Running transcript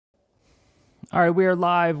All right, we are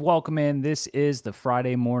live. Welcome in. This is the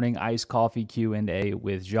Friday morning iced coffee Q&A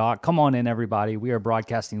with Jacques. Come on in, everybody. We are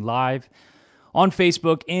broadcasting live on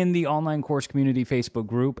Facebook in the online course community Facebook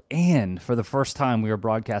group, and for the first time, we are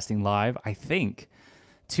broadcasting live, I think,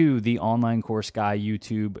 to the Online Course Guy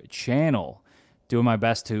YouTube channel. Doing my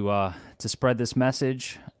best to spread this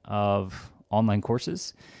message of online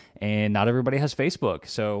courses, and not everybody has Facebook.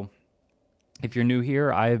 So if you're new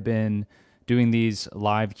here, I have been doing these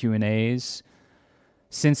live Q&As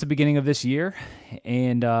since the beginning of this year,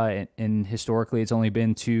 and historically it's only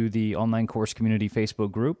been to the Online Course Community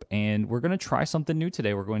Facebook group, and we're going to try something new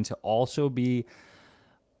today. We're going to be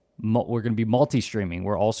multi-streaming.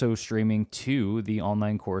 We're also streaming to the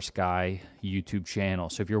Online Course Guy YouTube channel.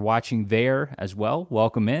 So if you're watching there as well,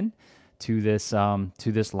 welcome in to this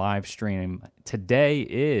live stream. Today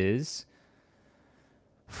is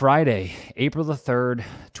Friday, April the 3rd,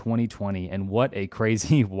 2020, and what a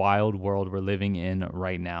crazy, wild world we're living in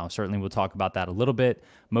right now. Certainly we'll talk about that a little bit,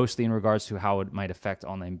 mostly in regards to how it might affect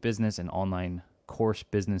online business and online course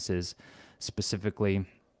businesses specifically.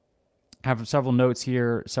 I have several notes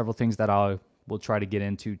here, several things that I will try to get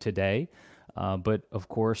into today. But of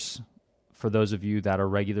course, for those of you that are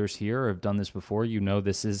regulars here or have done this before, you know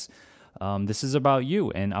this is about you,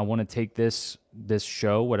 and I want to take this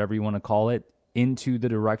show, whatever you want to call it, into the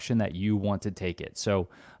direction that you want to take it. So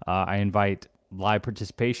I invite live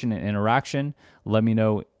participation and interaction. Let me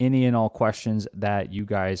know any and all questions that you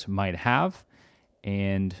guys might have,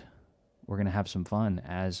 and we're gonna have some fun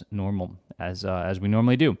as normal, as we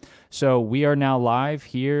normally do. So we are now live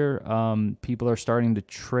here. People are starting to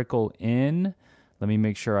trickle in. Let me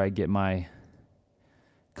make sure I get my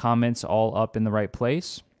comments all up in the right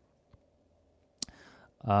place.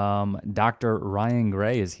 Dr. Ryan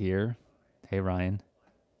Gray is here. Hey, Ryan.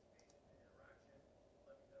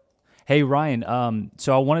 Hey, Ryan.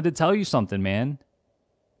 So I wanted to tell you something, man.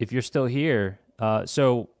 If you're still here.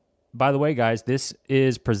 So, by the way, guys, this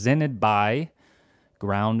is presented by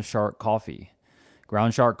Ground Shark Coffee.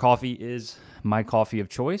 Ground Shark Coffee is my coffee of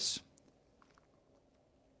choice.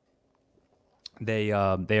 They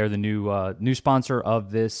are the new sponsor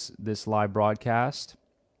of this live broadcast.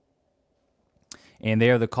 And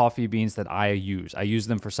they are the coffee beans that I use. I use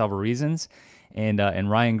them for several reasons. And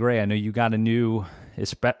Ryan Gray, I know you got a new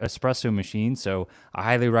espresso machine, so I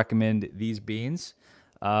highly recommend these beans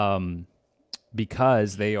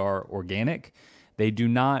because they are organic. They do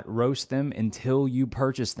not roast them until you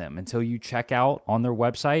purchase them, until you check out on their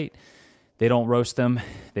website. They don't roast them.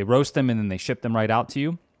 They roast them and then they ship them right out to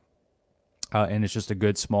you. And it's just a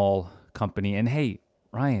good small company. And hey,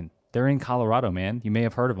 Ryan, they're in Colorado, man. You may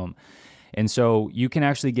have heard of them. And so you can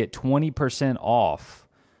actually get 20% off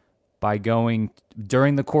by going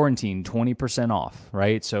during the quarantine, 20% off,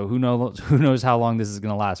 right? So who knows how long this is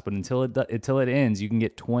going to last, but until it ends, you can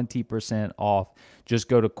get 20% off. Just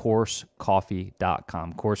go to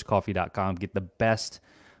coursecoffee.com, coursecoffee.com, get the best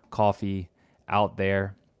coffee out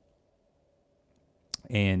there.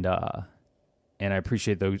 And I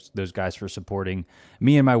appreciate those guys for supporting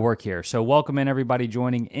me and my work here. So welcome in, everybody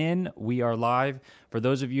joining in. We are live. For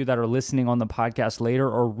those of you that are listening on the podcast later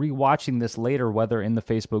or rewatching this later, whether in the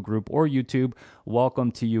Facebook group or YouTube,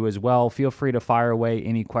 welcome to you as well. Feel free to fire away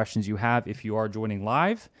any questions you have if you are joining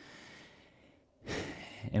live,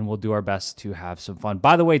 and we'll do our best to have some fun.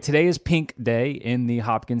 By the way, today is Pink Day in the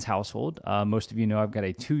Hopkins household. Most of you know I've got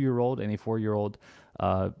a 2-year-old and a 4-year-old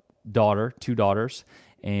daughter, 2 daughters.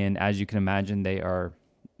 And as you can imagine, they are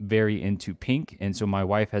very into pink. And so my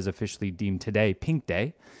wife has officially deemed today Pink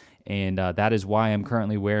Day. And that is why I'm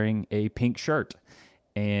currently wearing a pink shirt.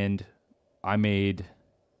 And I made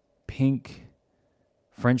pink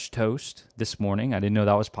French toast this morning. I didn't know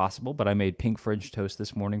that was possible, but I made pink French toast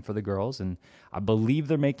this morning for the girls. And I believe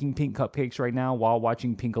they're making pink cupcakes right now while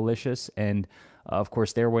watching Pinkalicious. And of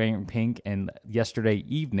course, they're wearing pink. And yesterday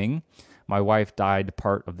evening, my wife dyed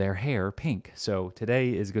part of their hair pink. So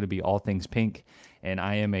today is going to be all things pink, and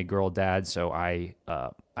I am a girl dad, so I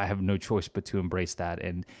have no choice but to embrace that,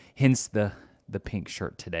 and hence the pink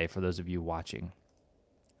shirt today for those of you watching.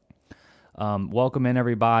 Welcome in,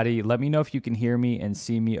 everybody. Let me know if you can hear me and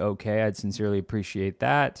see me okay. I'd sincerely appreciate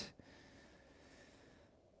that.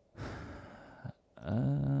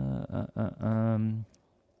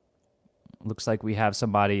 Looks like we have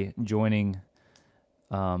somebody joining,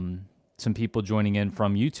 some people joining in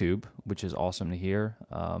from YouTube, which is awesome to hear.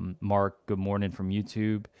 Mark, good morning from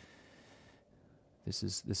YouTube. This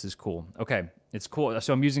is cool. Okay, it's cool.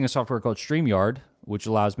 So I'm using a software called StreamYard, which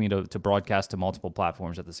allows me to broadcast to multiple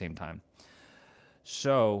platforms at the same time.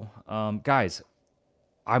 So, guys,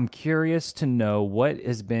 I'm curious to know what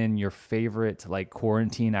has been your favorite like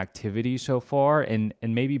quarantine activity so far, and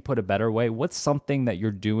maybe put a better way, what's something that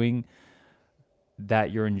you're doing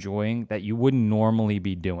that you're enjoying that you wouldn't normally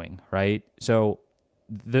be doing, right? So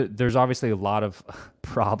there's obviously a lot of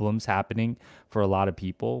problems happening for a lot of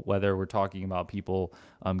people, whether we're talking about people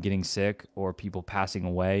getting sick or people passing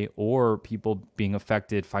away or people being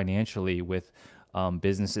affected financially with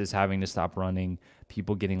businesses having to stop running,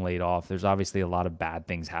 people getting laid off. There's obviously a lot of bad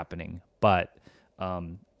things happening, but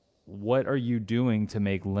um, what are you doing to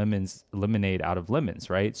make lemonade out of lemons,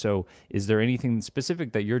 right? So is there anything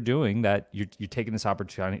specific that you're doing that you're taking this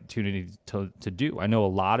opportunity to do? I know a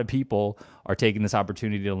lot of people are taking this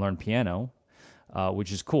opportunity to learn piano,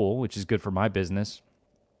 which is cool, which is good for my business.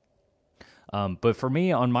 But for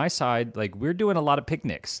me, on my side, like we're doing a lot of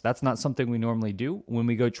picnics. That's not something we normally do. When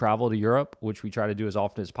we go travel to Europe, which we try to do as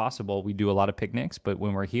often as possible, we do a lot of picnics. But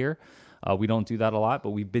when we're here, we don't do that a lot.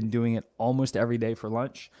 But we've been doing it almost every day for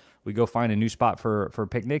lunch. We go find a new spot for a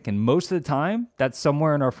picnic, and most of the time, that's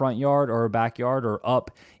somewhere in our front yard or our backyard or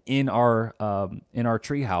up in our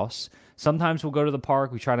tree house. Sometimes we'll go to the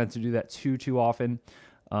park. We try not to do that too often,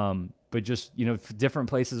 but just different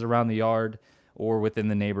places around the yard or within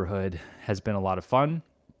the neighborhood has been a lot of fun.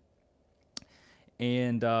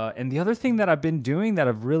 And the other thing that I've been doing that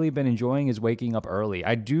I've really been enjoying is waking up early.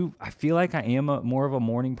 I feel like I am more of a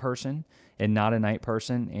morning person and not a night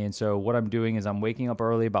person. And so what I'm doing is I'm waking up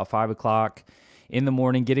early, about 5 o'clock in the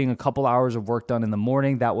morning, getting a couple hours of work done in the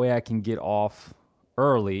morning. That way I can get off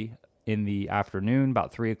early in the afternoon,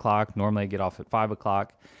 about 3 o'clock. Normally I get off at 5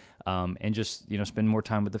 o'clock, and just spend more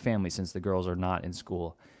time with the family since the girls are not in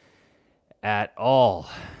school at all.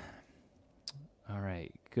 All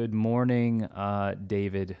right. Good morning,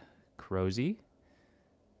 David Crozy.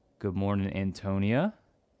 Good morning, Antonia.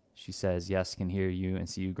 She says, yes, can hear you and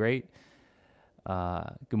see you great.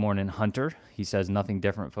 Good morning, Hunter. He says, nothing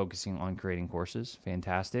different, focusing on creating courses.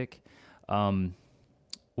 Fantastic. I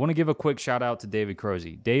want to give a quick shout out to David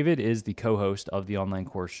Crozy. David is the co-host of the Online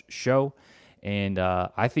Course Show, and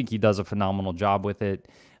I think he does a phenomenal job with it.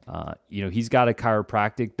 He's got a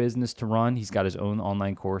chiropractic business to run. He's got his own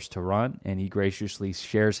online course to run, and he graciously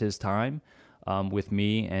shares his time with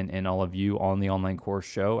me and all of you on the Online Course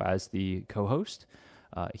Show as the co-host.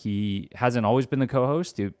 He hasn't always been the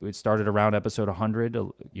co-host. It started around episode 100,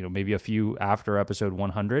 maybe a few after episode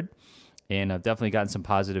 100, and I've definitely gotten some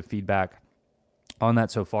positive feedback on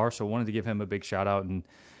that so far. So I wanted to give him a big shout out and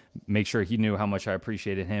make sure he knew how much I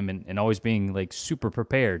appreciated him and always being like super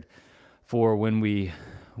prepared for when we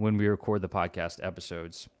record the podcast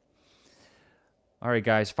episodes. All right,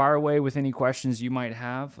 guys, fire away with any questions you might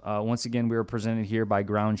have. Once again, we are presented here by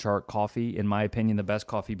Ground Shark Coffee. In my opinion, the best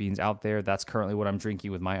coffee beans out there. That's currently what I'm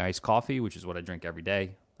drinking with my iced coffee, which is what I drink every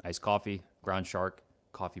day. Iced coffee, Ground Shark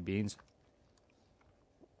coffee beans.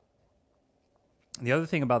 The other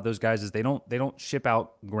thing about those guys is they don't ship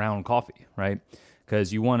out ground coffee, right?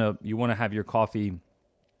 Because you want to have your coffee, you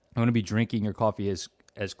want to be drinking your coffee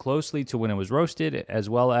as closely to when it was roasted as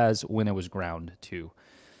well as when it was ground too.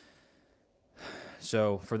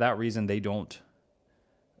 So for that reason, they don't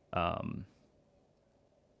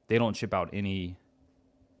ship out any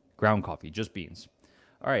ground coffee, just beans.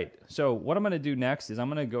 All right, so what I'm going to do next is I'm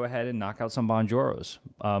going to go ahead and knock out some Bonjoros.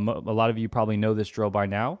 A lot of you probably know this drill by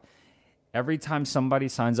now. Every time somebody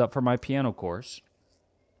signs up for my piano course,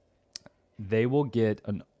 they will get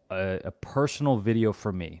a personal video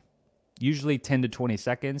from me. Usually 10 to 20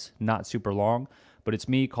 seconds, not super long, but it's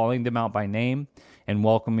me calling them out by name and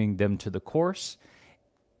welcoming them to the course.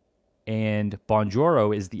 And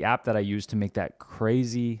Bonjoro is the app that I use to make that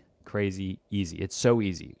crazy easy. It's so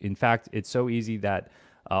easy. In fact, it's so easy that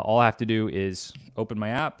all I have to do is open my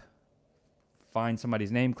app, find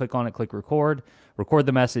somebody's name, click on it, click record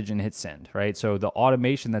the message, and hit send, right? So the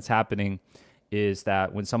automation that's happening is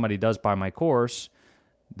that when somebody does buy my course,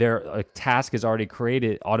 a task is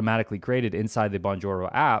already automatically created inside the Bonjoro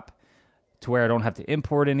app, to where I don't have to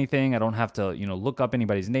import anything. I don't have to, look up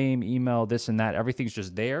anybody's name, email, this and that. Everything's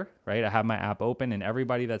just there, right? I have my app open, and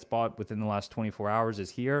everybody that's bought within the last 24 hours is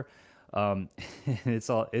here. It's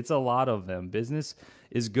a lot of them. Business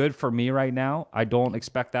is good for me right now. I don't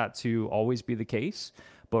expect that to always be the case,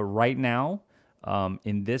 but right now,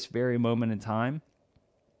 in this very moment in time,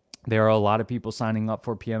 there are a lot of people signing up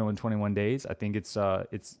for Piano in 21 Days. I think it's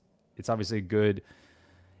obviously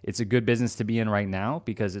it's a good business to be in right now,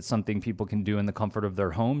 because it's something people can do in the comfort of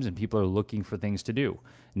their homes, and people are looking for things to do.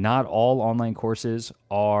 Not all online courses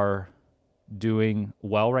are doing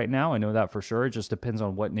well right now. I know that for sure. It just depends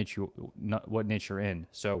on what niche you're in.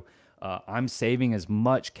 So I'm saving as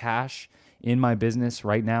much cash in my business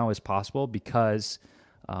right now as possible, because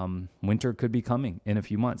winter could be coming in a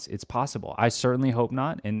few months. It's possible. I certainly hope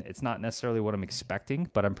not, and it's not necessarily what I'm expecting,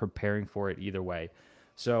 but I'm preparing for it either way.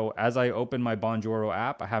 So as I open my Bonjoro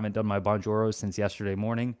app, I haven't done my Bonjoro since yesterday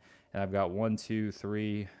morning, and I've got 1, 2,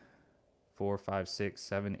 3, 4, 5, 6,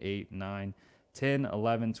 7, 8, 9, 10,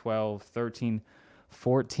 11, 12, 13,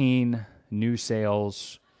 14 new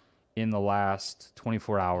sales in the last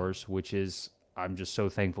 24 hours, which is, I'm just so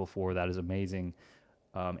thankful for. That is amazing.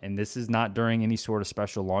 And this is not during any sort of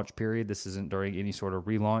special launch period. This isn't during any sort of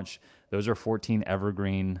relaunch. Those are 14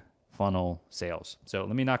 evergreen funnel sales. So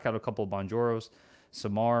let me knock out a couple of Bonjoros.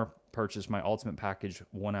 Samar purchased my ultimate package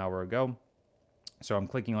 1 hour ago. So I'm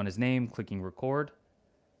clicking on his name, clicking record.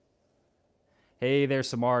 Hey there,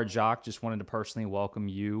 Samar. Jacques, just wanted to personally welcome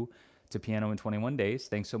you to Piano in 21 Days.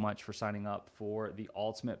 Thanks so much for signing up for the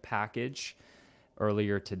ultimate package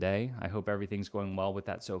earlier today. I hope everything's going well with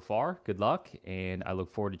that so far. Good luck, and I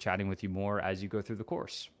look forward to chatting with you more as you go through the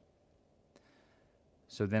course.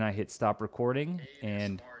 So then I hit stop recording,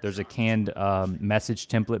 and there's a canned message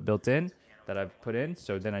template built in that I've put in.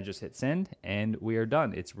 So then I just hit send, and we are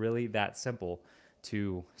done. It's really that simple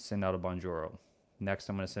to send out a Bonjoro. Next,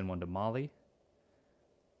 I'm going to send one to Molly.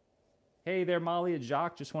 Hey there, Molly. It's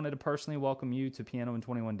Jacques. Just wanted to personally welcome you to Piano in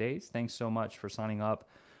 21 Days. Thanks so much for signing up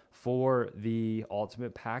for the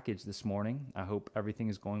ultimate package this morning. I hope everything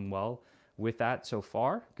is going well with that so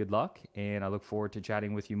far. Good luck, and I look forward to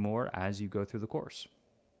chatting with you more as you go through the course.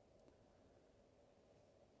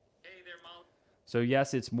 Hey there, Molly. So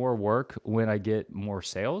yes, it's more work when I get more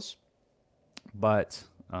sales, but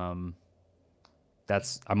I'm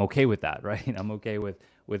okay with that, right? I'm okay with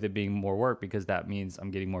it being more work because that means I'm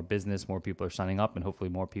getting more business, more people are signing up, and hopefully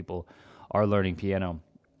more people are learning piano.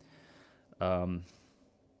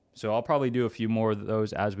 So I'll probably do a few more of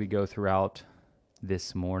those as we go throughout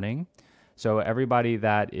this morning. So everybody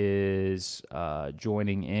that is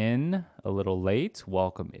joining in a little late,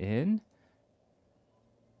 welcome in.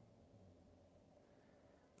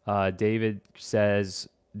 David says,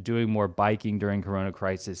 doing more biking during Corona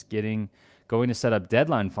crisis, going to set up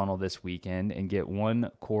deadline funnel this weekend and get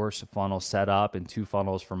 1 course funnel set up and 2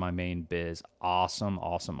 funnels for my main biz. Awesome,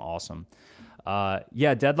 awesome, awesome.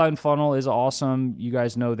 Yeah, deadline funnel is awesome. You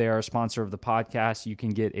guys know they are a sponsor of the podcast. You can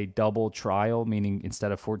get a double trial, meaning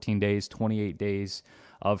instead of 14 days, 28 days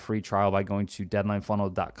of free trial by going to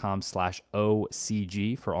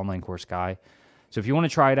deadlinefunnel.com/OCG for online course guy. So if you want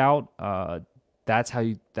to try it out, that's how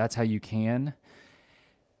you can.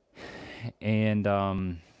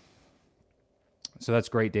 And so that's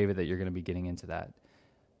great, David, that you're going to be getting into that.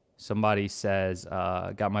 Somebody says,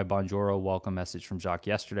 got my Bonjoro welcome message from Jacques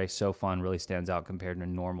yesterday. So fun, really stands out compared to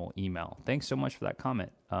normal email. Thanks so much for that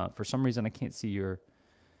comment. For some reason, I can't see your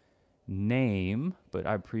name, but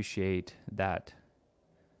I appreciate that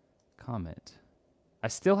comment. I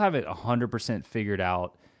still haven't 100% figured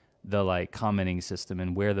out the commenting system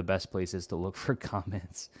and where the best place is to look for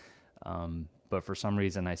comments. But for some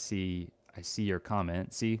reason, I see your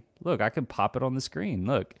comment. See, look, I can pop it on the screen.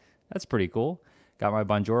 Look, that's pretty cool. Got my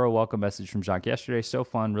Bonjoro welcome message from Jacques yesterday. So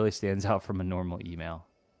fun, really stands out from a normal email.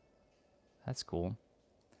 That's cool.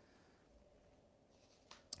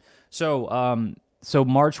 So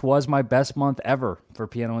March was my best month ever for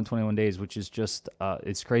Piano in 21 Days, which is just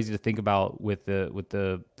it's crazy to think about with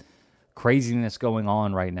the craziness going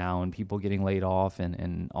on right now and people getting laid off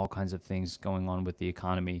and all kinds of things going on with the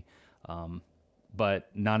economy. But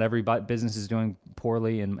not every business is doing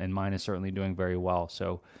poorly, and mine is certainly doing very well.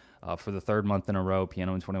 So for the 3rd month in a row,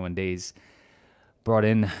 Piano in 21 Days brought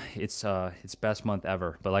in its best month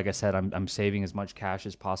ever. But like I said, I'm saving as much cash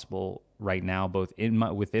as possible right now, both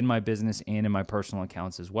within my business and in my personal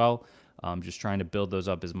accounts as well. Just trying to build those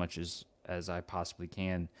up as much as I possibly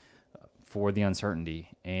can for the uncertainty.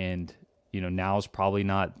 And now is probably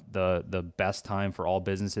not the best time for all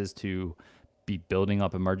businesses to be building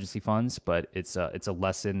up emergency funds, but it's a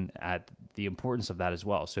lesson at the importance of that as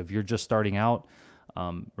well. So if you're just starting out,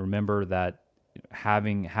 remember that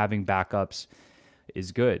having backups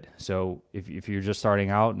is good. So if you're just starting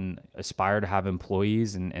out and aspire to have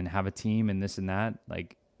employees and have a team and this and that,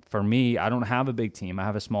 like for me, I don't have a big team. I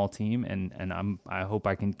have a small team, and I hope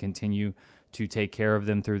I can continue to take care of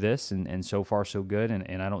them through this, and so far so good,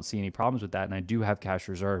 and I don't see any problems with that, and I do have cash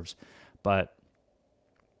reserves. But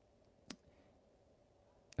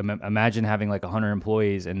imagine having like 100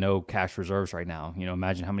 employees and no cash reserves right now.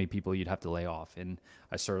 Imagine how many people you'd have to lay off. And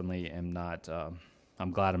I certainly am not,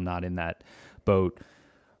 I'm glad I'm not in that boat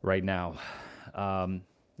right now.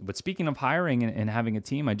 But speaking of hiring and having a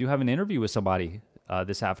team, I do have an interview with somebody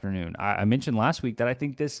this afternoon. I mentioned last week that I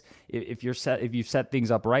think if you've set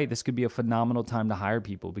things up right, this could be a phenomenal time to hire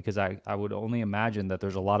people, because I would only imagine that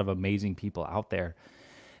there's a lot of amazing people out there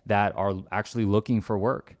that are actually looking for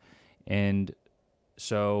work. And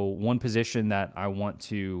so one position that I want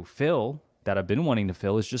to fill, that I've been wanting to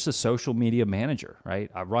fill, is just a social media manager, right?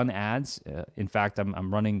 I run ads. In fact, I'm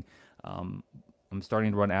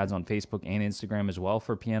starting to run ads on Facebook and Instagram as well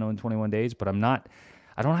for Piano in 21 Days, but I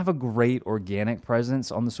don't have a great organic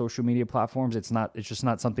presence on the social media platforms. It's just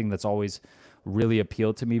not something that's always really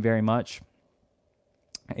appealed to me very much.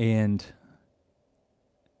 And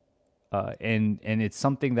it's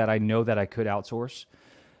something that I know that I could outsource.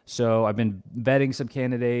 So I've been vetting some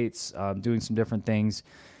candidates, doing some different things.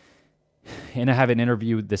 And I have an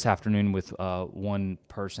interview this afternoon with one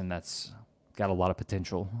person that's got a lot of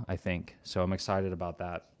potential, I think. So I'm excited about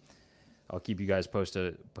that. I'll keep you guys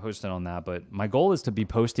posted on that. But my goal is to be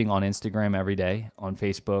posting on Instagram every day, on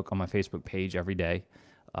Facebook, on my Facebook page every day,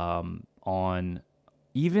 on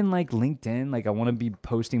even like LinkedIn. Like I want to be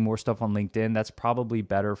posting more stuff on LinkedIn. That's probably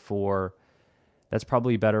better for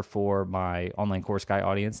my online course guy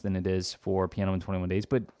audience than it is for Piano in 21 Days.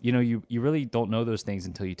 But you really don't know those things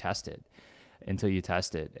until you test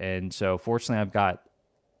it. And so fortunately, I've got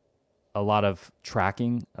a lot of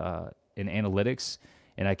tracking and analytics,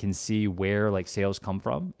 and I can see where like sales come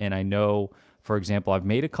from. And I know, for example, I've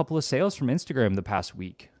made a couple of sales from Instagram the past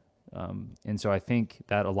week. And so I think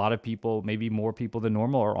that a lot of people, maybe more people than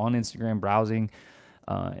normal, are on Instagram browsing,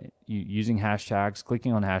 using hashtags,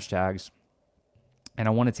 clicking on hashtags. And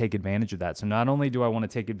I want to take advantage of that. So not only do I want to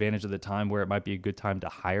take advantage of the time where it might be a good time to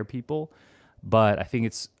hire people, but I think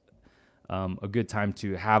it's a good time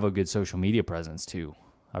to have a good social media presence too.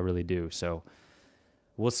 I really do. So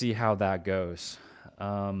we'll see how that goes.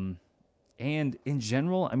 And in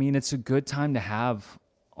general, I mean, it's a good time to have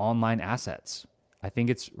online assets. I think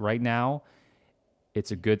right now,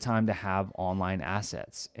 it's a good time to have online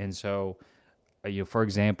assets. And so, for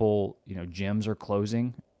example, gyms are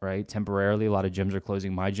closing, right? Temporarily, a lot of gyms are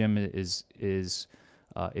closing. My gym is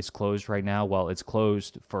closed right now. Well, it's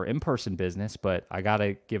closed for in-person business, but I got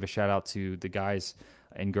to give a shout out to the guys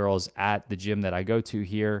and girls at the gym that I go to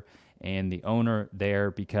here and the owner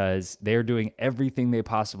there, because they're doing everything they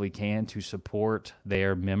possibly can to support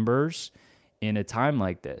their members in a time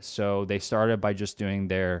like this. So they started by just doing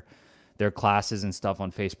their classes and stuff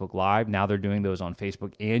on Facebook Live. Now they're doing those on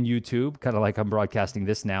Facebook and YouTube, kind of like I'm broadcasting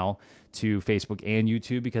this now to Facebook and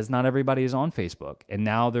YouTube, because not everybody is on Facebook. And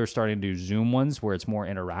now they're starting to do Zoom ones where it's more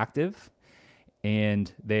interactive.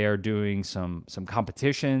 And they are doing some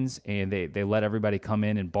competitions, and they let everybody come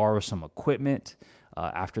in and borrow some equipment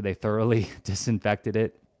after they thoroughly disinfected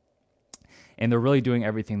it. And they're really doing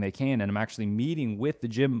everything they can. And I'm actually meeting with the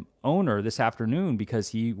gym owner this afternoon because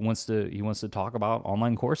he wants to talk about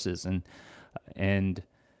online courses and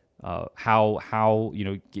how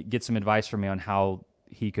get some advice from me on how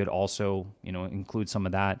he could also include some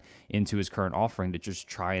of that into his current offering to just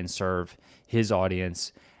try and serve his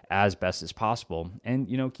audience as best as possible,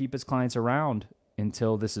 and keep his clients around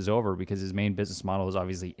until this is over, because his main business model is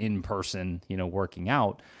obviously in person, working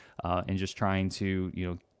out, and just trying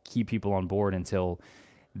to keep people on board until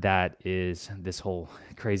this whole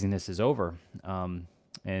craziness is over,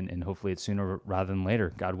 and hopefully it's sooner rather than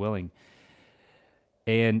later, God willing.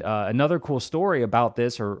 And another cool story about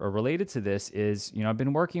this or related to this is, I've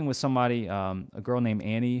been working with somebody, a girl named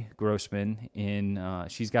Annie Grossman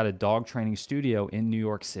she's got a dog training studio in New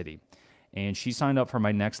York City. And she signed up for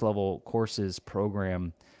my Next Level Courses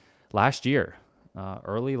program last year,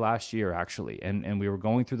 early last year, actually. And we were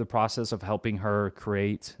going through the process of helping her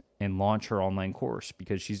create and launch her online course,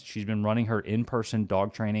 because she's been running her in-person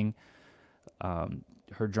dog training,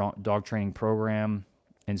 dog training program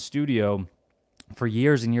and studio for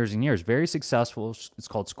years and years and years. Very successful. It's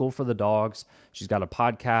called School for the Dogs. She's got a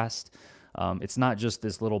podcast. It's not just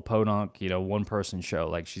this little podunk, one person show.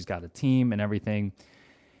 Like, she's got a team and everything.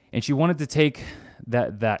 And she wanted to take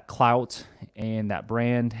that clout and that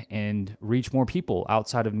brand and reach more people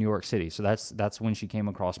outside of New York City. So that's when she came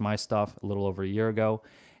across my stuff a little over a year ago,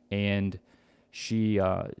 and she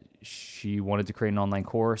wanted to create an online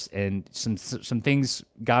course, and some things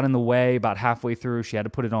got in the way about halfway through. She had to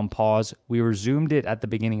put it on pause. We resumed it at the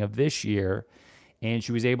beginning of this year, and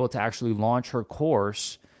she was able to actually launch her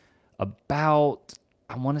course about,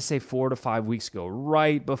 I want to say 4 to 5 weeks ago,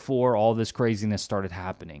 right before all this craziness started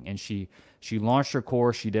happening. And she launched her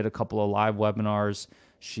course. She did a couple of live webinars.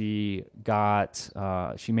 She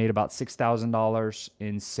made about $6,000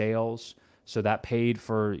 in sales. So that paid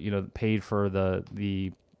for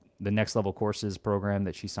the Next Level Courses program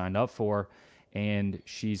that she signed up for. and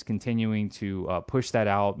she's continuing to push that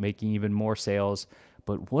out, making even more sales.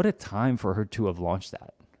 But what a time for her to have launched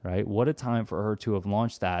that, right? What a time for her to have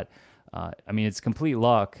launched that. I mean, it's complete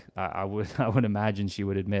luck. I would I would imagine she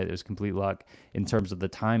would admit it was complete luck in terms of the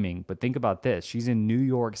timing. But think about this: she's in New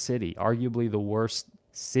York City, arguably the worst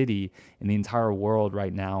city in the entire world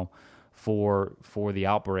right now for the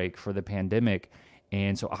outbreak, for the pandemic.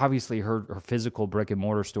 And so obviously her physical brick and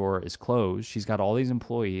mortar store is closed. She's got all these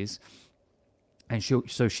employees, and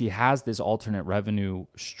she has this alternate revenue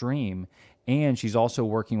stream, and she's also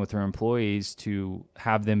working with her employees to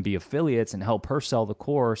have them be affiliates and help her sell the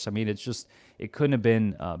course. I mean, it couldn't have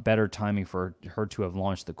been better timing for her to have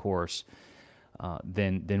launched the course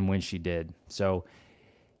than when she did. So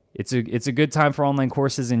it's a good time for online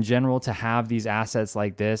courses in general to have these assets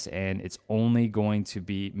like this, and it's only going to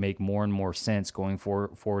make more and more sense going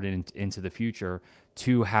forward into the future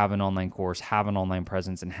to have an online course, have an online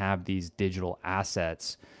presence, and have these digital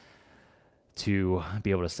assets to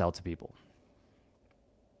be able to sell to people.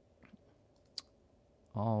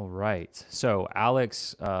 All right. So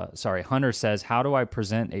Hunter says, how do I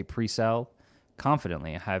present a pre-sale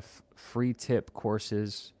confidently? I have free tip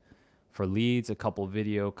courses for leads, a couple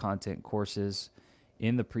video content courses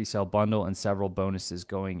in the pre-sale bundle, and several bonuses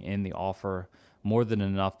going in the offer. More than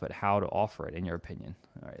enough, but how to offer it in your opinion?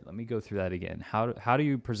 All right, let me go through that again. How do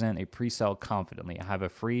you present a pre-sale confidently? I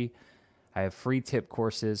have free tip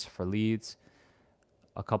courses for leads,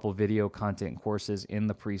 a couple video content courses in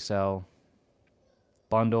the pre-sale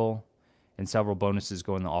bundle, and several bonuses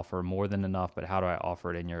go in the offer. More than enough, but how do I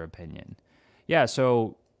offer it in your opinion? Yeah,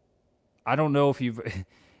 so I don't know if you've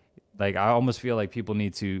like, I almost feel like people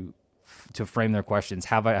need to frame their questions.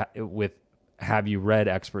 Have you read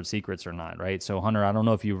Expert Secrets or not, right? So Hunter, I don't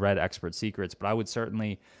know if you've read Expert Secrets, but I would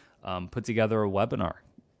certainly put together a webinar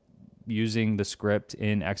using the script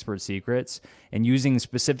in Expert Secrets and using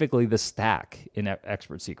specifically the stack in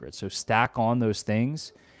Expert Secrets. So stack on those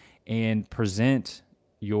things and present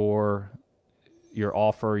your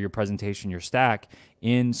offer, your presentation, your stack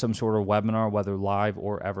in some sort of webinar, whether live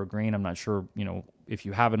or evergreen. I'm not sure, if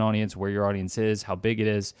you have an audience, where your audience is, how big it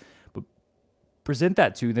is, but present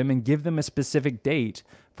that to them and give them a specific date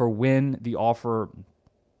for when the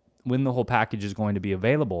whole package is going to be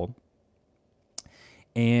available.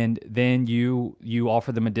 And then you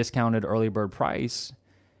offer them a discounted early bird price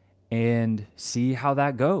and see how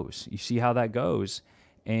that goes. You see how that goes.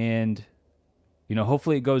 And,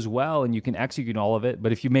 hopefully it goes well and you can execute all of it.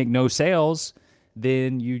 But if you make no sales,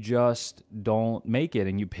 then you just don't make it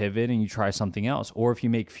and you pivot and you try something else. Or if you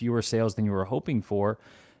make fewer sales than you were hoping for,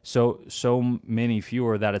 so many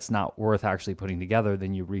fewer that it's not worth actually putting together,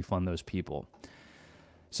 then you refund those people.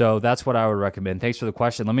 So that's what I would recommend. Thanks for the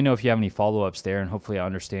question. Let me know if you have any follow-ups there, and hopefully I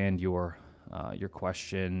understand your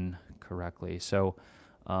question correctly. So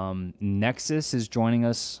Nexus is joining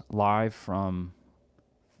us live from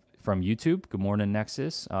YouTube. Good morning,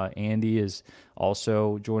 Nexus. Andy is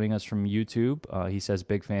also joining us from YouTube. He says,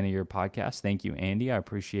 big fan of your podcast. Thank you, Andy. I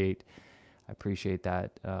appreciate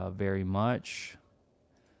that very much.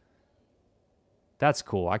 That's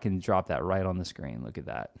cool. I can drop that right on the screen. Look at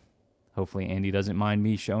that. Hopefully Andy doesn't mind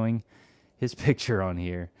me showing his picture on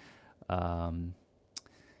here.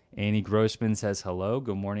 Annie Grossman says, hello.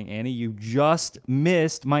 Good morning, Annie. You just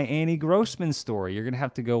missed my Annie Grossman story. You're going to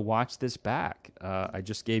have to go watch this back. I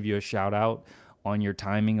just gave you a shout out on your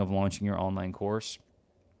timing of launching your online course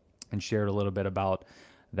and shared a little bit about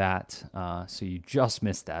that. So you just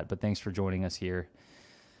missed that, but thanks for joining us here.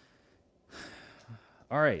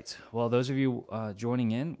 All right. Well, those of you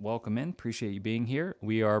joining in, welcome in. Appreciate you being here.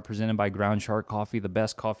 We are presented by Ground Shark Coffee, the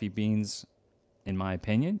best coffee beans, in my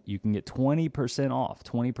opinion. You can get 20% off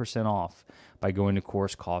by going to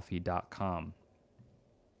coursecoffee.com.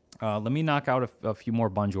 Let me knock out a few more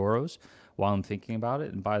Bonjoros while I'm thinking about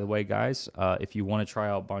it. And by the way, guys, if you want to try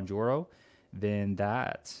out Bonjoro, then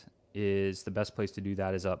that is the best place to do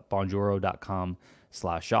that is at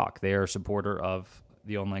bonjoro.com/Jacques. They are a supporter of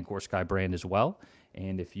the Online Course Guy brand as well.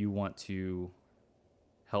 And if you want to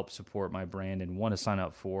help support my brand and want to sign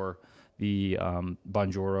up for the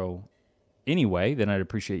Bonjoro anyway, then I'd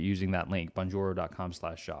appreciate using that link,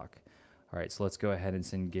 bonjoro.com/Jacques. All right, so let's go ahead and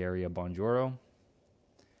send Gary a Bonjoro.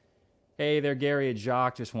 Hey there, Gary. It's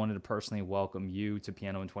Jacques. Just wanted to personally welcome you to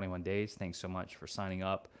Piano in 21 Days. Thanks so much for signing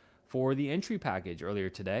up for the entry package earlier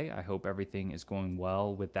today. I hope everything is going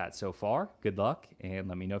well with that so far. Good luck, and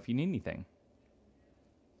let me know if you need anything.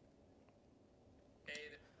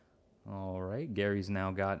 All right, Gary's now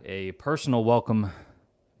got a personal welcome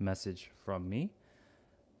message from me.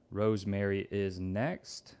 Rosemary is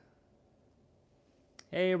next.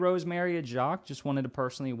 Hey, Rosemary and Jacques, just wanted to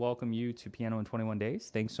personally welcome you to Piano in 21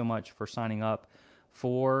 Days. Thanks so much for signing up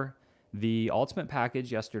for the Ultimate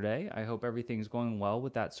Package yesterday. I hope everything's going well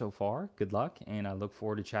with that so far. Good luck, and I look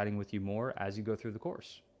forward to chatting with you more as you go through the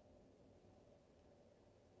course.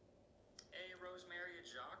 Hey, Rosemary and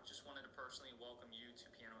Jacques, just wanted to personally welcome you to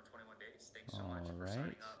Piano in 21 Days. Thanks so much for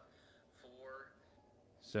signing up for...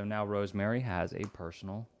 So now Rosemary has a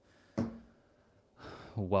personal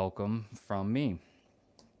welcome from me.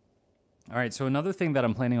 All right, so another thing that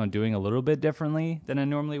I'm planning on doing a little bit differently than I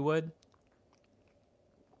normally would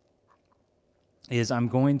is I'm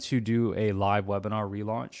going to do a live webinar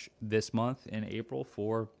relaunch this month in April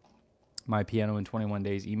for my Piano in 21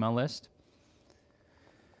 Days email list.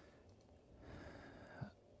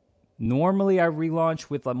 Normally, I relaunch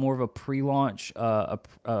with more of a pre-launch, a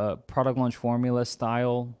product launch formula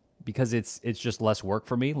style because it's just less work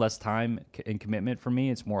for me, less time and commitment for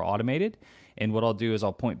me. It's more automated. And what I'll do is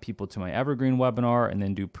I'll point people to my evergreen webinar and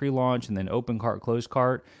then do pre-launch and then open cart, close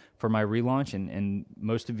cart for my relaunch. And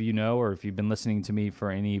most of you know, or if you've been listening to me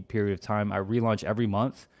for any period of time, I relaunch every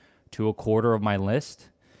month to a quarter of my list.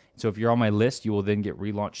 So if you're on my list, you will then get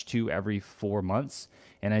relaunched to every 4 months.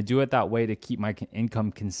 And I do it that way to keep my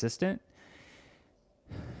income consistent.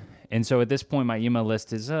 And so at this point, my email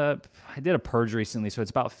list is, I did a purge recently, so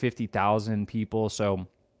it's about 50,000 people. So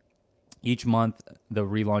each month, the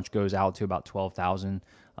relaunch goes out to about 12,000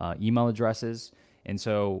 email addresses. And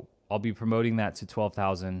so I'll be promoting that to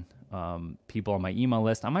 12,000 people on my email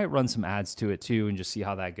list. I might run some ads to it too and just see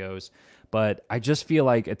how that goes. But I just feel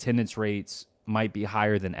like attendance rates might be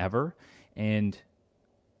higher than ever. And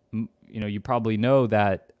you probably know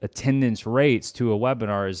that attendance rates to a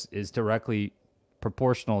webinar is directly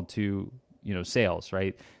proportional to, sales,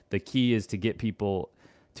 right? The key is to get people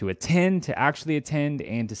to attend, to actually attend,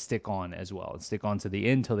 and to stick on as well, and stick on to the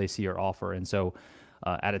end till they see your offer. And so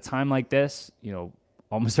at a time like this,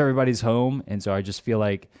 almost everybody's home. And so I just feel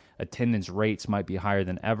like attendance rates might be higher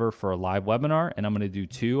than ever for a live webinar. And I'm going to do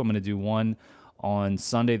two. I'm going to do one on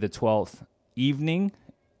Sunday, the 12th evening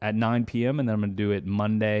at 9 p.m. And then I'm going to do it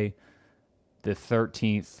Monday, the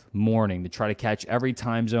 13th morning to try to catch every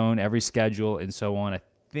time zone, every schedule, and so on. I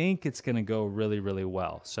think it's going to go really, really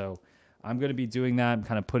well. So I'm going to be doing that. I'm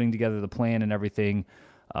kind of putting together the plan and everything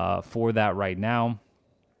for that right now.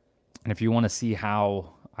 And if you want to see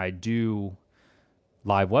how I do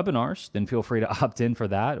live webinars, then feel free to opt in for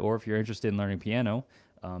that. Or if you're interested in learning piano,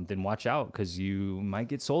 then watch out because you might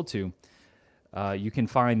get sold to. You can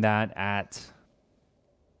find that at,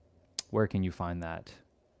 where can you find that?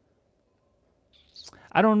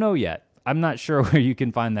 I don't know yet. I'm not sure where you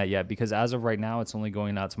can find that yet because as of right now, it's only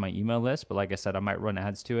going out to my email list. But like I said, I might run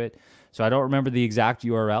ads to it. So I don't remember the exact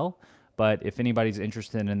URL. But if anybody's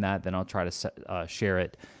interested in that, then I'll try to share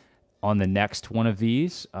it on the next one of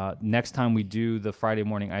these. Next time we do the Friday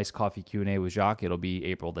morning iced coffee Q&A with Jacques, it'll be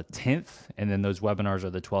April the 10th. And then those webinars are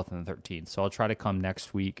the 12th and the 13th. So I'll try to come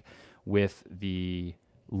next week with the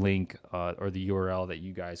link or the URL that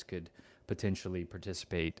you guys could potentially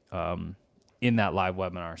participate in that live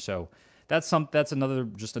webinar. So that's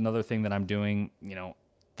another thing that I'm doing,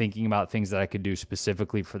 thinking about things that I could do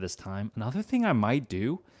specifically for this time. Another thing I might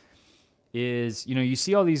do is, you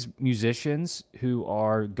see all these musicians who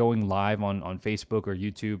are going live on Facebook or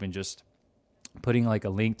YouTube and just putting like a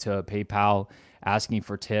link to PayPal, asking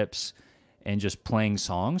for tips and just playing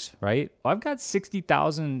songs, right? Well, I've got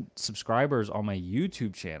 60,000 subscribers on my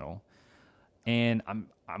YouTube channel. And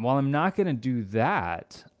while I'm not going to do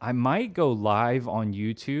that, I might go live on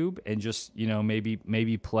YouTube and just,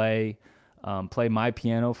 maybe play my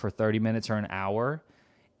piano for 30 minutes or an hour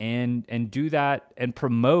and do that and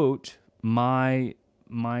promote my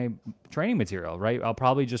training material, right? I'll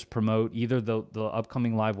probably just promote either the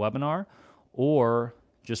upcoming live webinar or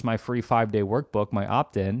just my free 5-day workbook, my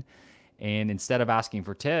opt-in. And instead of asking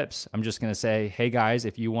for tips, I'm just going to say, hey guys,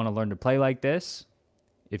 if you want to learn to play like this,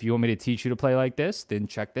 if you want me to teach you to play like this, then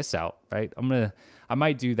check this out, right? I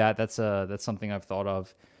might do that. That's something I've thought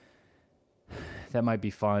of. That might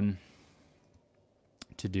be fun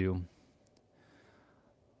to do.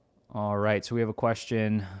 All right, so we have a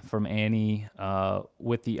question from Annie.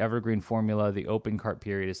 With the evergreen formula, the open cart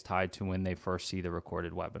period is tied to when they first see the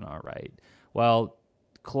recorded webinar, right? Well,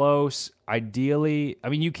 close. Ideally,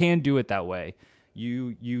 you can do it that way.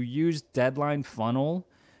 You use Deadline Funnel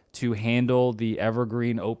to handle the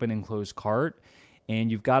evergreen open and close cart.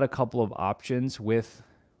 And you've got a couple of options with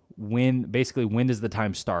when does the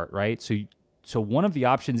time start, right? So one of the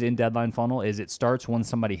options in Deadline Funnel is it starts when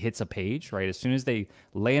somebody hits a page, right? As soon as they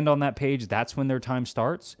land on that page, that's when their time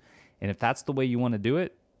starts. And if that's the way you want to do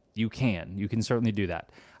it, you can certainly do that.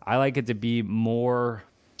 I like it to be more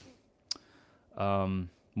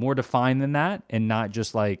more defined than that, and not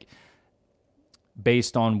just like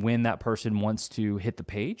based on when that person wants to hit the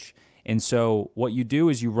page. And so what you do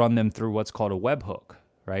is you run them through what's called a webhook,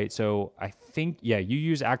 right? So I think, yeah, you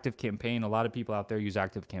use ActiveCampaign. A lot of people out there use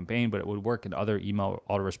ActiveCampaign, but it would work in other email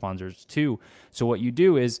autoresponders too. So what you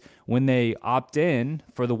do is when they opt in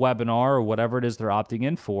for the webinar or whatever it is they're opting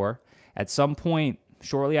in for, at some point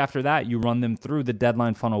shortly after that, you run them through the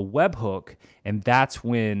deadline funnel webhook, and that's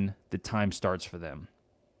when the time starts for them.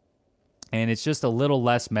 And it's just a little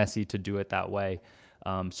less messy to do it that way.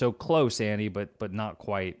 So close, Andy, but not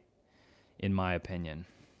quite, in my opinion.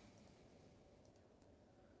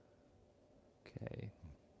 Okay.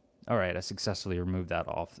 All right, I successfully removed that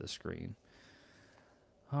off the screen.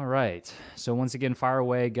 All right. So once again, fire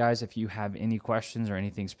away, guys, if you have any questions or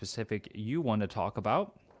anything specific you want to talk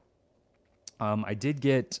about. I did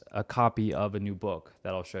get a copy of a new book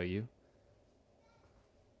that I'll show you.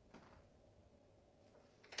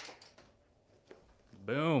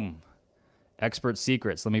 Boom. Expert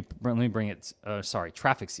Secrets. Let me bring it. Sorry,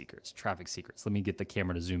 Traffic Secrets. Traffic Secrets. Let me get the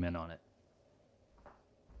camera to zoom in on it.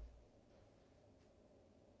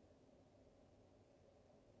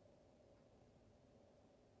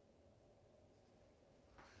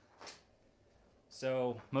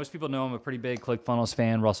 So most people know I'm a pretty big ClickFunnels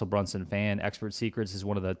fan, Russell Brunson fan. Expert Secrets is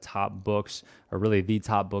one of the top books, or really the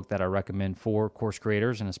top book that I recommend for course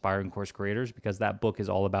creators and aspiring course creators, because that book is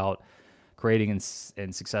all about creating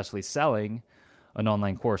and successfully selling an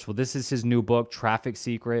online course. Well, this is his new book, Traffic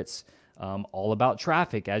Secrets, all about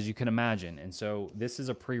traffic, as you can imagine. And so this is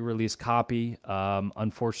a pre-release copy.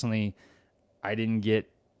 Unfortunately, I didn't get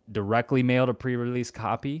directly mailed a pre-release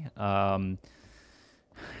copy. I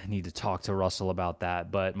need to talk to Russell about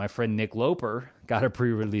that. But my friend Nick Loper got a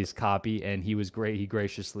pre-release copy, and he was great. He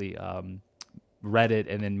graciously read it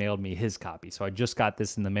and then mailed me his copy. So I just got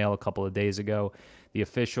this in the mail a couple of days ago. The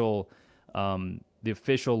official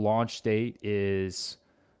launch date is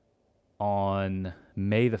on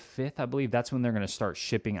May the 5th, I believe. That's when they're going to start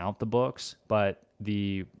shipping out the books, but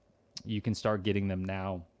you can start getting them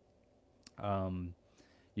now.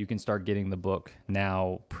 You can start getting the book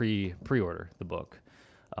now, pre-order the book.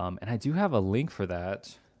 And I do have a link for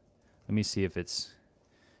that. Let me see if it's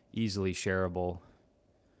easily shareable.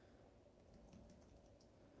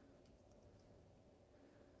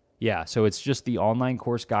 Yeah, so it's just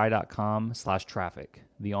theonlinecourseguy.com/traffic.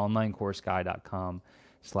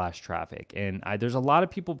 Theonlinecourseguy.com/traffic. And there's a lot of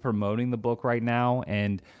people promoting the book right now,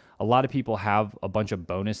 and a lot of people have a bunch of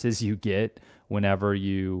bonuses you get whenever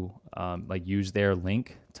you use their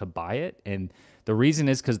link to buy it. And the reason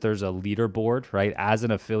is because there's a leaderboard, right? As an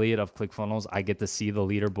affiliate of ClickFunnels, I get to see the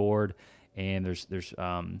leaderboard, and there's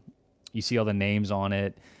you see all the names on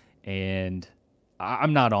it, and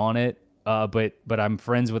I'm not on it, but I'm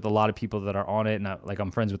friends with a lot of people that are on it, and I'm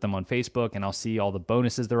friends with them on Facebook, and I'll see all the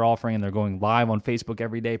bonuses they're offering, and they're going live on Facebook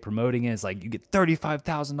every day promoting it. It's like you get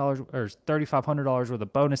 $35,000 or $3,500 worth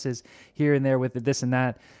of bonuses here and there with this and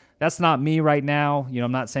that. That's not me right now.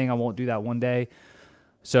 I'm not saying I won't do that one day.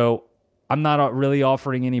 So I'm not really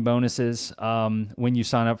offering any bonuses when you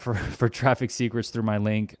sign up for Traffic Secrets through my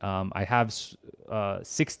link. I have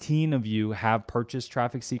 16 of you have purchased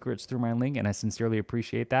Traffic Secrets through my link, and I sincerely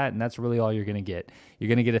appreciate that. And that's really all you're going to get. You're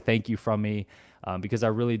going to get a thank you from me because I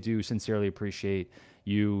really do sincerely appreciate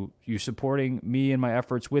you supporting me and my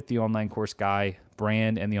efforts with the Online Course Guy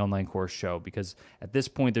brand and the Online Course Show. Because at this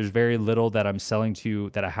point, there's very little that I'm selling to you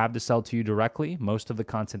that I have to sell to you directly. Most of the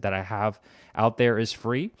content that I have out there is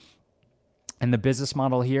free. And the business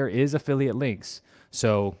model here is affiliate links.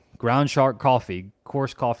 So Ground Shark Coffee,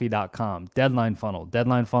 coursecoffee.com, Deadline Funnel,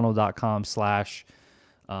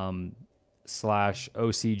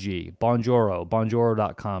 deadlinefunnel.com/OCG, Bonjoro,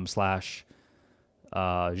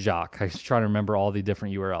 bonjoro.com/Jacques. I was trying to remember all the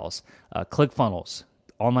different URLs. ClickFunnels,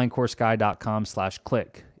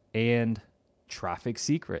 onlinecourseguy.com/click, and Traffic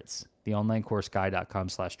Secrets,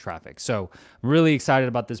 theonlinecourseguy.com/traffic. So I'm really excited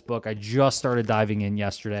about this book. I just started diving in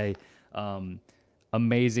yesterday.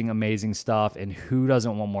 Amazing stuff, and who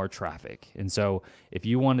doesn't want more traffic? And so if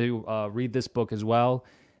you want to read this book as well,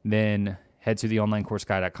 then head to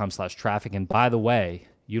theonlinecourseguy.com/traffic. And by the way,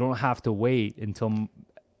 you don't have to wait until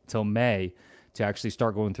May to actually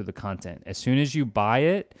start going through the content. As soon as you buy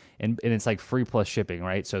it, and it's like free plus shipping,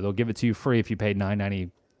 right? So they'll give it to you free if you pay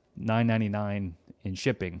 $9.99 in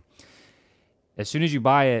shipping. As soon as you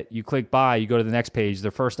buy it, you click buy, you go to the next page.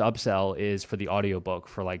 The first upsell is for the audiobook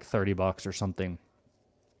for like $30 or something.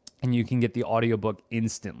 And you can get the audiobook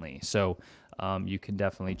instantly. So you can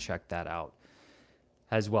definitely check that out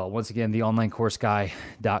as well. Once again,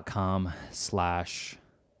 theonlinecourseguy.com/traffic.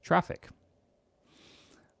 traffic.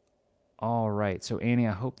 All right. So, Annie,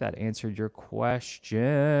 I hope that answered your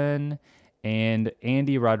question. And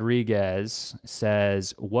Andy Rodriguez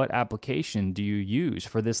says, what application do you use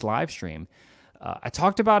for this live stream? I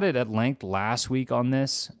talked about it at length last week on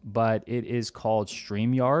this, but it is called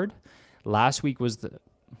StreamYard. Last week was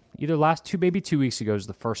maybe 2 weeks ago was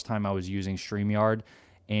the first time I was using StreamYard,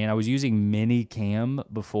 and I was using Minicam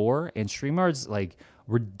before, and StreamYard's like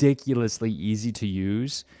ridiculously easy to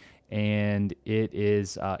use, and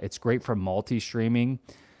it's great for multi-streaming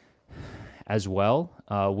as well,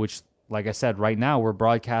 which, like I said, right now we're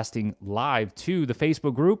broadcasting live to the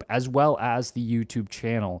Facebook group as well as the YouTube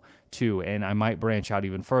channel too, and I might branch out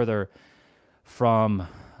even further from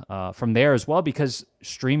there as well, because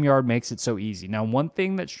StreamYard makes it so easy. Now, one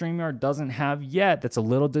thing that StreamYard doesn't have yet that's a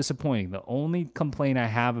little disappointing, the only complaint I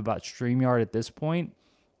have about StreamYard at this point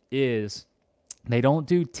is they don't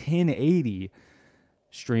do 1080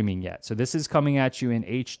 streaming yet. So this is coming at you in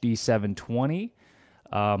HD 720.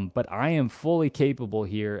 But I am fully capable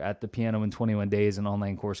here at the Piano in 21 Days and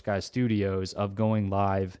Online Course Guy Studios of going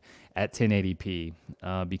live at 1080p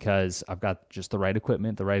because I've got just the right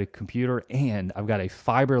equipment, the right computer, and I've got a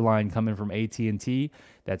fiber line coming from AT&T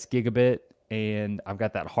that's gigabit, and I've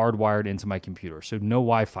got that hardwired into my computer. So no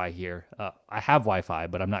Wi-Fi here. I have Wi-Fi,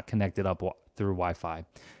 but I'm not connected up through Wi-Fi.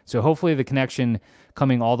 So hopefully the connection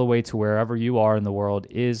coming all the way to wherever you are in the world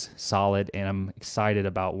is solid, and I'm excited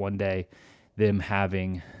about one day them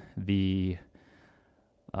having the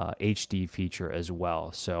HD feature as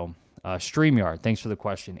well. So StreamYard, thanks for the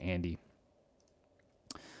question, Andy.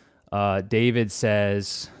 David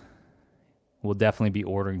says, we'll definitely be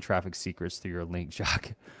ordering Traffic Secrets through your link,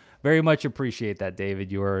 Jacques. Very much appreciate that,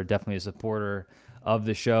 David. You are definitely a supporter of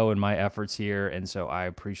the show and my efforts here, and so I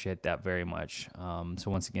appreciate that very much.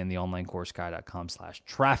 So once again,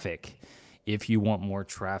 theonlinecourseguy.com/traffic if you want more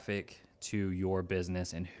traffic to your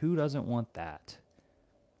business, and who doesn't want that?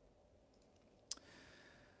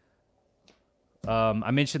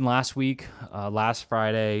 I mentioned last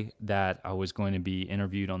Friday, that I was going to be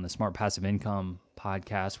interviewed on the Smart Passive Income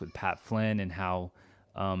podcast with Pat Flynn, and how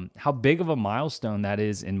big of a milestone that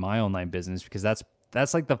is in my online business, because that's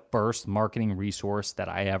like the first marketing resource that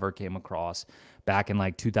I ever came across back in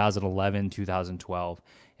like 2011, 2012.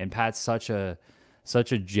 And Pat's such a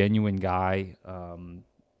genuine guy.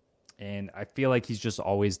 And I feel like he's just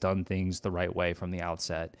always done things the right way from the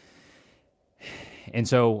outset. And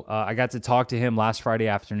so I got to talk to him last Friday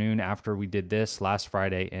afternoon after we did this last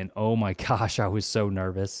Friday, and oh my gosh, I was so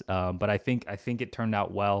nervous. But I think it turned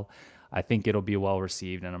out well. I think it'll be well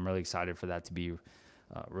received, and I'm really excited for that to be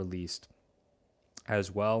released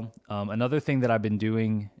as well. Another thing that I've been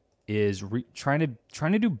doing is trying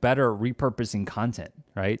to do better at repurposing content,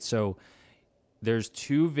 right? So there's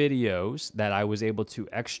 2 videos that I was able to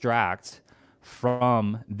extract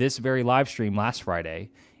from this very live stream last Friday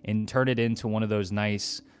and turn it into one of those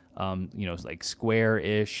nice, like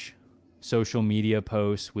square-ish social media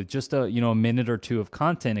posts with just a minute or 2 of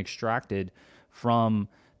content extracted from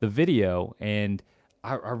the video. And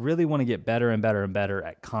I really want to get better and better and better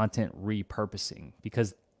at content repurposing,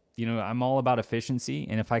 because I'm all about efficiency.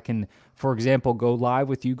 And if I can, for example, go live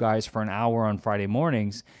with you guys for an hour on Friday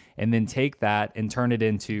mornings and then take that and turn it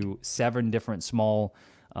into 7 different small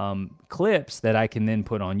clips that I can then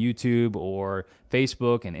put on YouTube or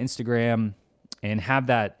Facebook and Instagram, and have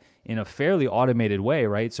that in a fairly automated way,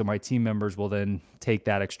 right? So my team members will then take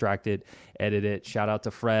that, extract it, edit it. Shout out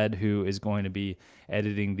to Fred, who is going to be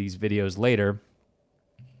editing these videos later.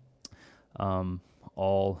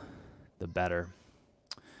 All the better.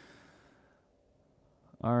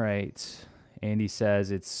 All right. Andy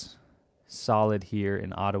says it's solid here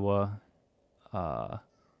in Ottawa.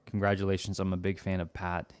 Congratulations. I'm a big fan of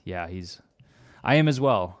Pat. Yeah, I am as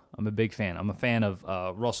well. I'm a big fan. I'm a fan of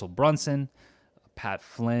Russell Brunson, Pat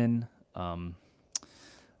Flynn,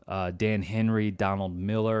 Dan Henry, Donald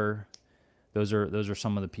Miller. Those are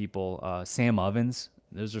some of the people. Sam Ovens.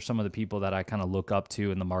 Those are some of the people that I kind of look up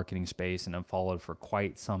to in the marketing space and have followed for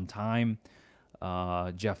quite some time.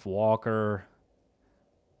 Jeff Walker.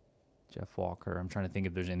 I'm trying to think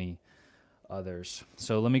if there's any others.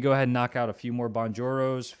 So let me go ahead and knock out a few more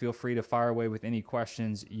bonjoros. Feel free to fire away with any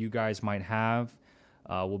questions you guys might have.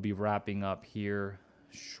 We'll be wrapping up here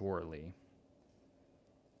shortly.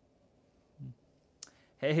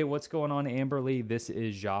 Hey, what's going on, Amberly? This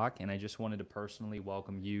is Jacques, and I just wanted to personally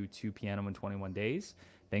welcome you to Piano in 21 Days.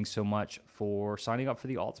 Thanks so much for signing up for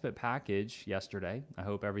the Ultimate Package yesterday. I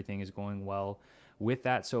hope everything is going well with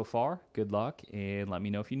that so far. Good luck, and let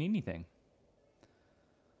me know if you need anything.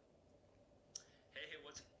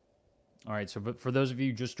 All right, so for those of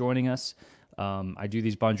you just joining us, I do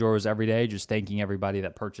these bonjours every day, just thanking everybody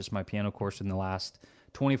that purchased my piano course in the last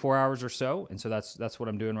 24 hours or so. And so that's what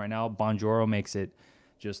I'm doing right now. Bonjoro makes it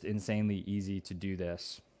just insanely easy to do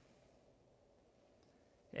this.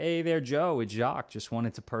 Hey there, Joe. It's Jacques. Just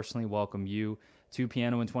wanted to personally welcome you to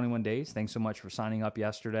Piano in 21 Days. Thanks so much for signing up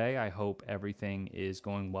yesterday. I hope everything is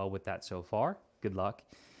going well with that so far. Good luck,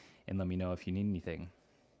 and let me know if you need anything.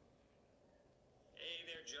 Hey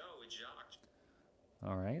there, Joe. It's Jacques.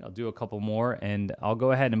 All right, I'll do a couple more, and I'll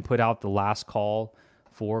go ahead and put out the last call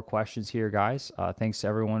for questions here, guys. Thanks to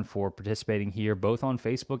everyone for participating here, both on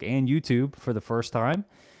Facebook and YouTube for the first time.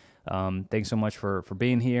 Thanks so much for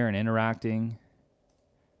being here and interacting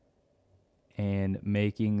and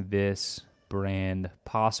making this brand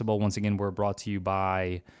possible. Once again, we're brought to you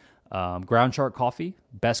by Ground Shark Coffee,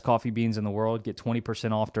 best coffee beans in the world. Get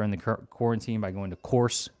 20% off during the quarantine by going to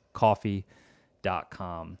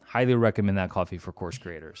coursecoffee.com. Highly recommend that coffee for course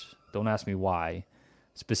creators. Don't ask me why,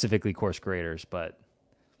 specifically course creators, but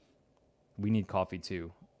we need coffee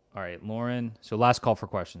too. All right, Lauren. So last call for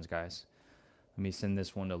questions, guys. Let me send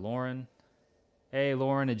this one to Lauren. Hey,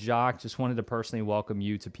 Lauren and Jacques, just wanted to personally welcome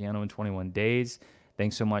you to Piano in 21 Days.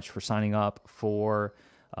 Thanks so much for signing up for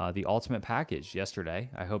the Ultimate Package yesterday.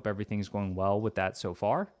 I hope everything's going well with that so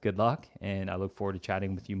far. Good luck, and I look forward to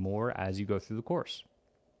chatting with you more as you go through the course.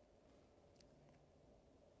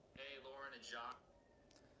 Hey, Lauren and Jacques.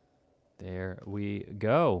 There we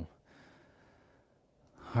go.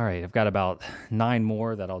 All right, I've got about 9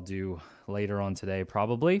 more that I'll do later on today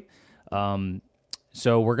probably.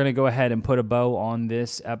 So we're going to go ahead and put a bow on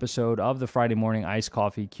this episode of the Friday Morning Iced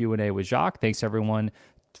Coffee Q&A with Jacques. Thanks, everyone,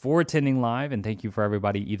 for attending live, and thank you for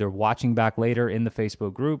everybody either watching back later in the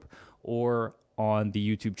Facebook group or on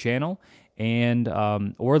the YouTube channel, and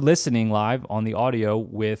or listening live on the audio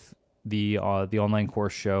with the Online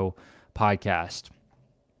Course Show podcast.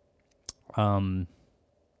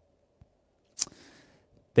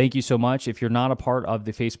 Thank you so much. If you're not a part of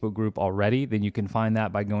the Facebook group already, then you can find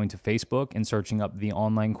that by going to Facebook and searching up the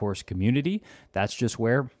Online Course Community. That's just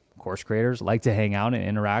where course creators like to hang out and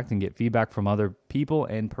interact and get feedback from other people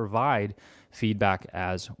and provide feedback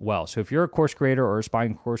as well. So if you're a course creator or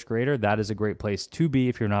aspiring course creator, that is a great place to be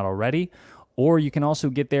if you're not already. Or you can also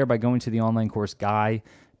get there by going to the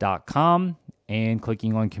onlinecourseguy.com and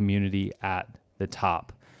clicking on Community at the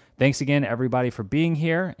top. Thanks again, everybody, for being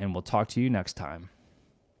here, and we'll talk to you next time.